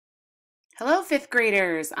Hello, fifth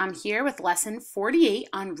graders. I'm here with lesson 48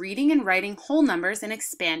 on reading and writing whole numbers in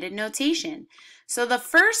expanded notation. So the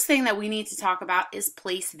first thing that we need to talk about is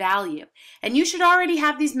place value. And you should already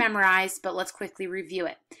have these memorized, but let's quickly review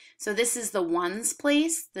it. So this is the ones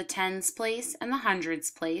place, the tens place, and the hundreds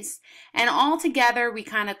place. And all together, we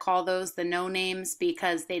kind of call those the no names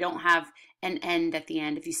because they don't have an end at the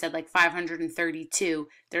end. If you said like 532,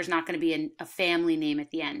 there's not going to be a family name at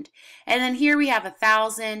the end. And then here we have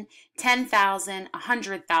 1,000, 10,000,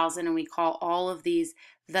 100,000, and we call all of these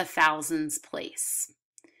the thousands place.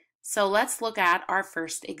 So let's look at our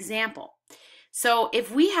first example. So if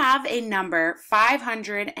we have a number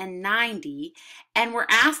 590 and we're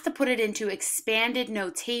asked to put it into expanded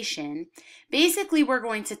notation, basically we're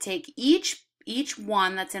going to take each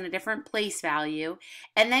one that's in a different place value,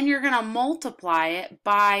 and then you're going to multiply it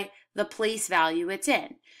by the place value it's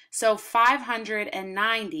in. So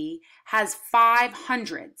 590 has 5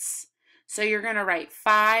 hundreds. So you're going to write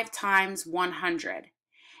 5 times 100.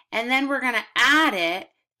 And then we're going to add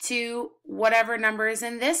it to whatever number is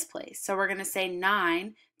in this place. So we're going to say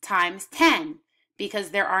 9 times 10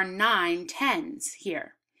 because there are 9 tens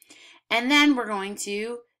here. And then we're going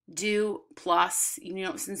to do plus,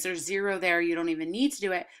 since there's 0 there, you don't even need to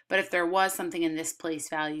do it. But if there was something in this place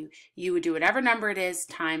value, you would do whatever number it is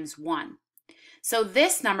times 1. So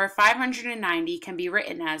this number, 590, can be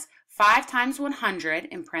written as 5 times 100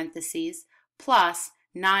 in parentheses plus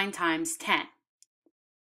 9 times 10.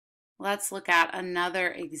 Let's look at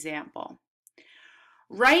another example.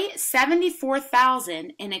 Write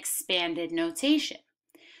 74,000 in expanded notation.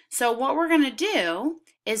 So what we're going to do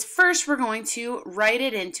is first we're going to write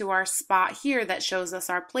it into our spot here that shows us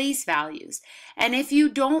our place values. And if you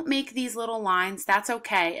don't make these little lines, that's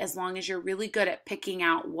okay, as long as you're really good at picking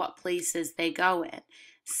out what places they go in.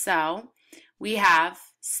 So we have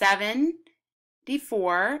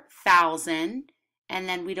 74,000, and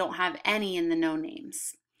then we don't have any in the no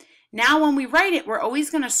names. Now when we write it, we're always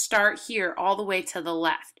going to start here all the way to the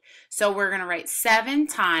left. So we're going to write 7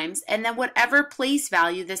 times and then whatever place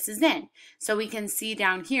value this is in. So we can see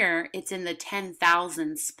down here, it's in the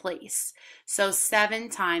 10,000s place. So 7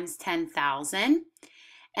 times 10,000.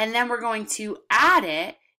 And then we're going to add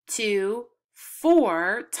it to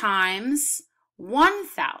 4 times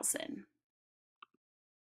 1,000.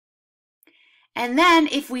 And then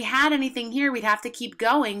if we had anything here, we'd have to keep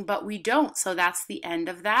going, but we don't. So that's the end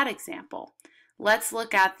of that example. Let's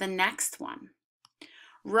look at the next one.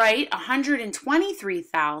 Write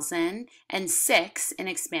 123,006 in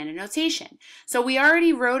expanded notation. So we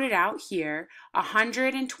already wrote it out here,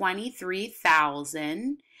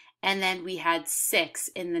 123,000, and then we had 6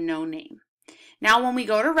 in the no name. Now when we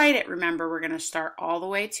go to write it, remember we're going to start all the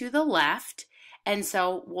way to the left, and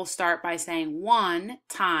so we'll start by saying 1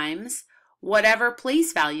 times whatever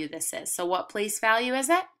place value this is. So what place value is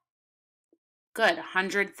it? Good,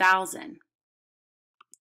 100,000.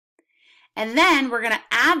 And then we're going to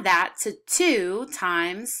add that to 2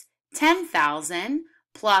 times 10,000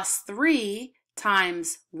 plus 3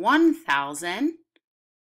 times 1,000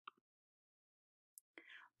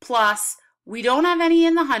 plus, we don't have any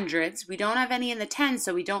in the hundreds, we don't have any in the tens,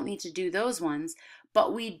 so we don't need to do those ones,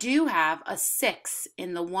 but we do have a 6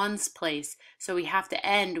 in the ones place, so we have to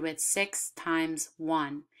end with 6 times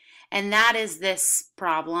 1. And that is this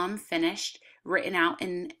problem finished, written out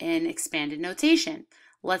in expanded notation.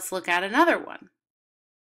 Let's look at another one.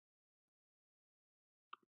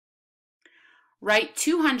 Write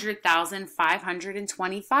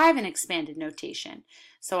 200,525 in expanded notation.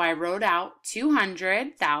 So I wrote out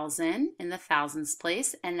 200,000 in the thousands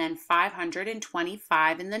place and then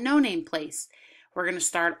 525 in the no name place. We're going to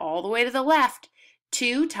start all the way to the left.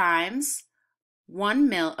 2 times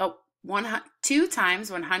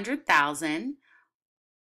 100,000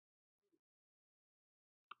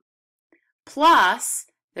 plus,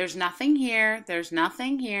 there's nothing here, there's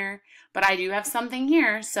nothing here, but I do have something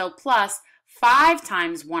here, so plus 5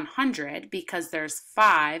 times 100, because there's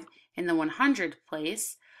 5 in the 100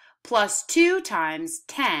 place, plus 2 times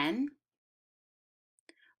 10,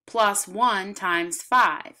 plus 1 times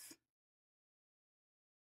 5.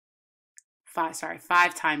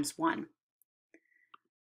 5 times 1.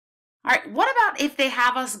 All right, what about if they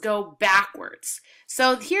have us go backwards?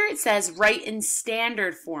 So here it says write in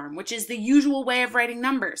standard form, which is the usual way of writing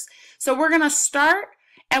numbers. So we're going to start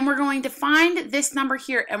and we're going to find this number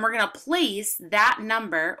here and we're going to place that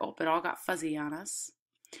number, oh, it all got fuzzy on us.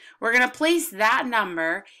 We're going to place that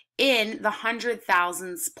number in the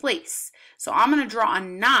 100,000s place. So I'm going to draw a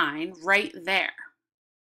 9 right there.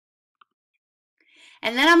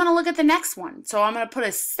 And then I'm going to look at the next one. So I'm going to put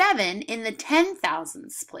a 7 in the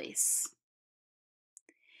 10,000s place.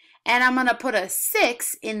 and I'm going to put a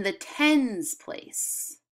 6 in the tens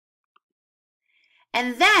place.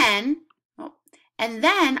 And then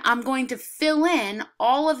I'm going to fill in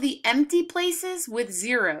all of the empty places with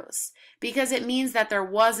zeros because it means that there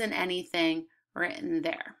wasn't anything written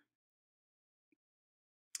there.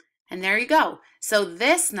 And there you go. So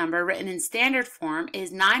this number written in standard form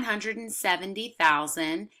is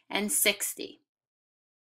 970,060.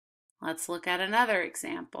 Let's look at another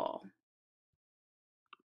example.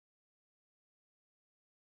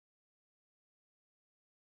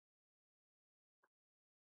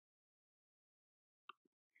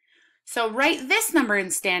 So write this number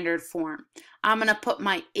in standard form. I'm going to put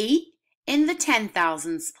my 8 in the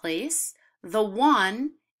 10,000s place, the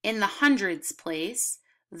 1 in the hundreds place,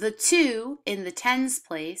 the 2 in the tens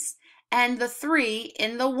place, and the 3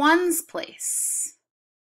 in the ones place.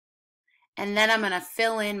 And then I'm going to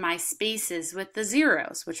fill in my spaces with the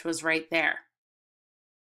zeros, which was right there.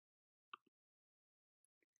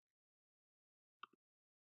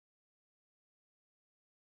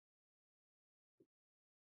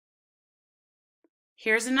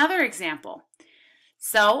 Here's another example.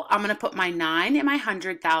 So I'm going to put my 9 in my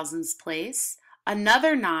 100,000s place,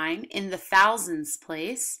 another 9 in the thousands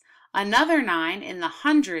place, another 9 in the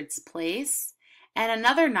hundreds place, and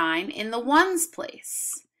another 9 in the ones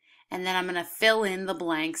place. And then I'm going to fill in the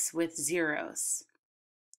blanks with zeros.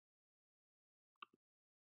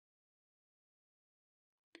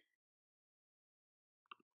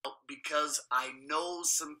 Because I know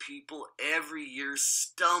some people every year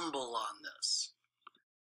stumble on this.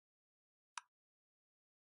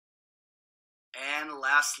 And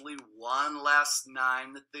lastly, one last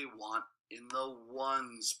 9 that they want in the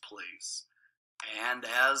ones place. And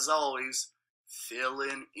as always, fill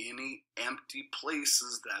in any empty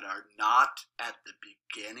places that are not at the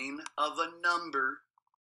beginning of a number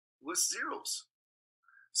with zeros.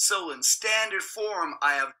 So in standard form,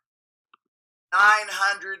 I have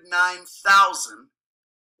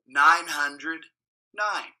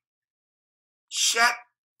 909,909. Check.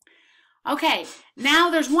 Okay,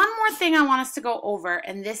 now there's one more thing I want us to go over,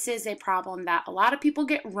 and this is a problem that a lot of people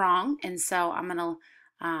get wrong, and so I'm going to,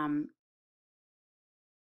 all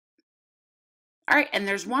right, and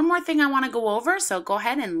there's one more thing I want to go over, so go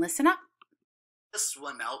ahead and listen up. This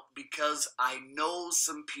one out because I know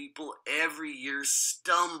some people every year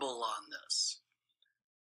stumble on this.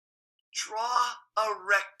 Draw a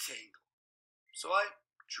rectangle. So I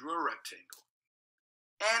drew a rectangle,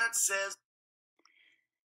 and it says,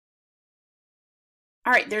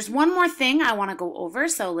 all right, there's one more thing I want to go over,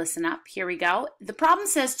 so listen up. Here we go. The problem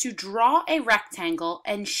says to draw a rectangle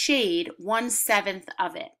and shade 1/7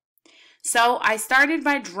 of it. So I started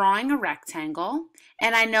by drawing a rectangle,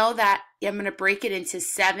 and I know that I'm going to break it into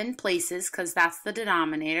 7 places because that's the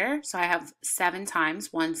denominator. So I have 7 times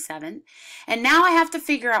 1/7. And now I have to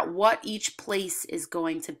figure out what each place is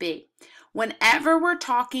going to be. Whenever we're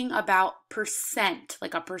talking about percent,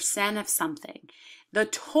 like a percent of something, the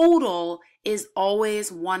total is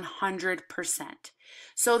always 100%.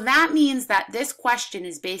 So that means that this question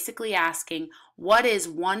is basically asking, what is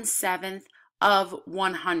 1/7 of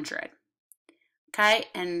 100? Okay,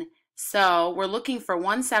 and so we're looking for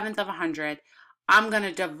 1/7 of 100. I'm going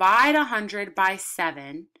to divide 100 by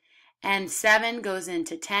 7, and 7 goes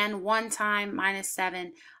into 10 one time, minus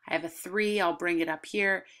 7. I have a 3, I'll bring it up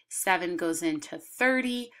here. 7 goes into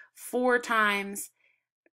 30 4 times.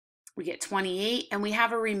 We get 28, and we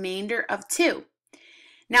have a remainder of 2.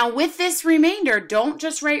 Now with this remainder, don't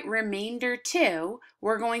just write remainder 2.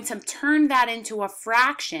 We're going to turn that into a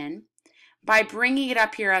fraction by bringing it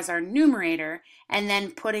up here as our numerator and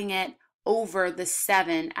then putting it over the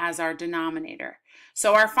 7 as our denominator.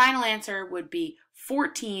 So our final answer would be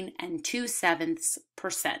 14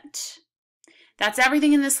 2/7%. That's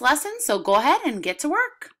everything in this lesson, so go ahead and get to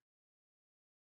work.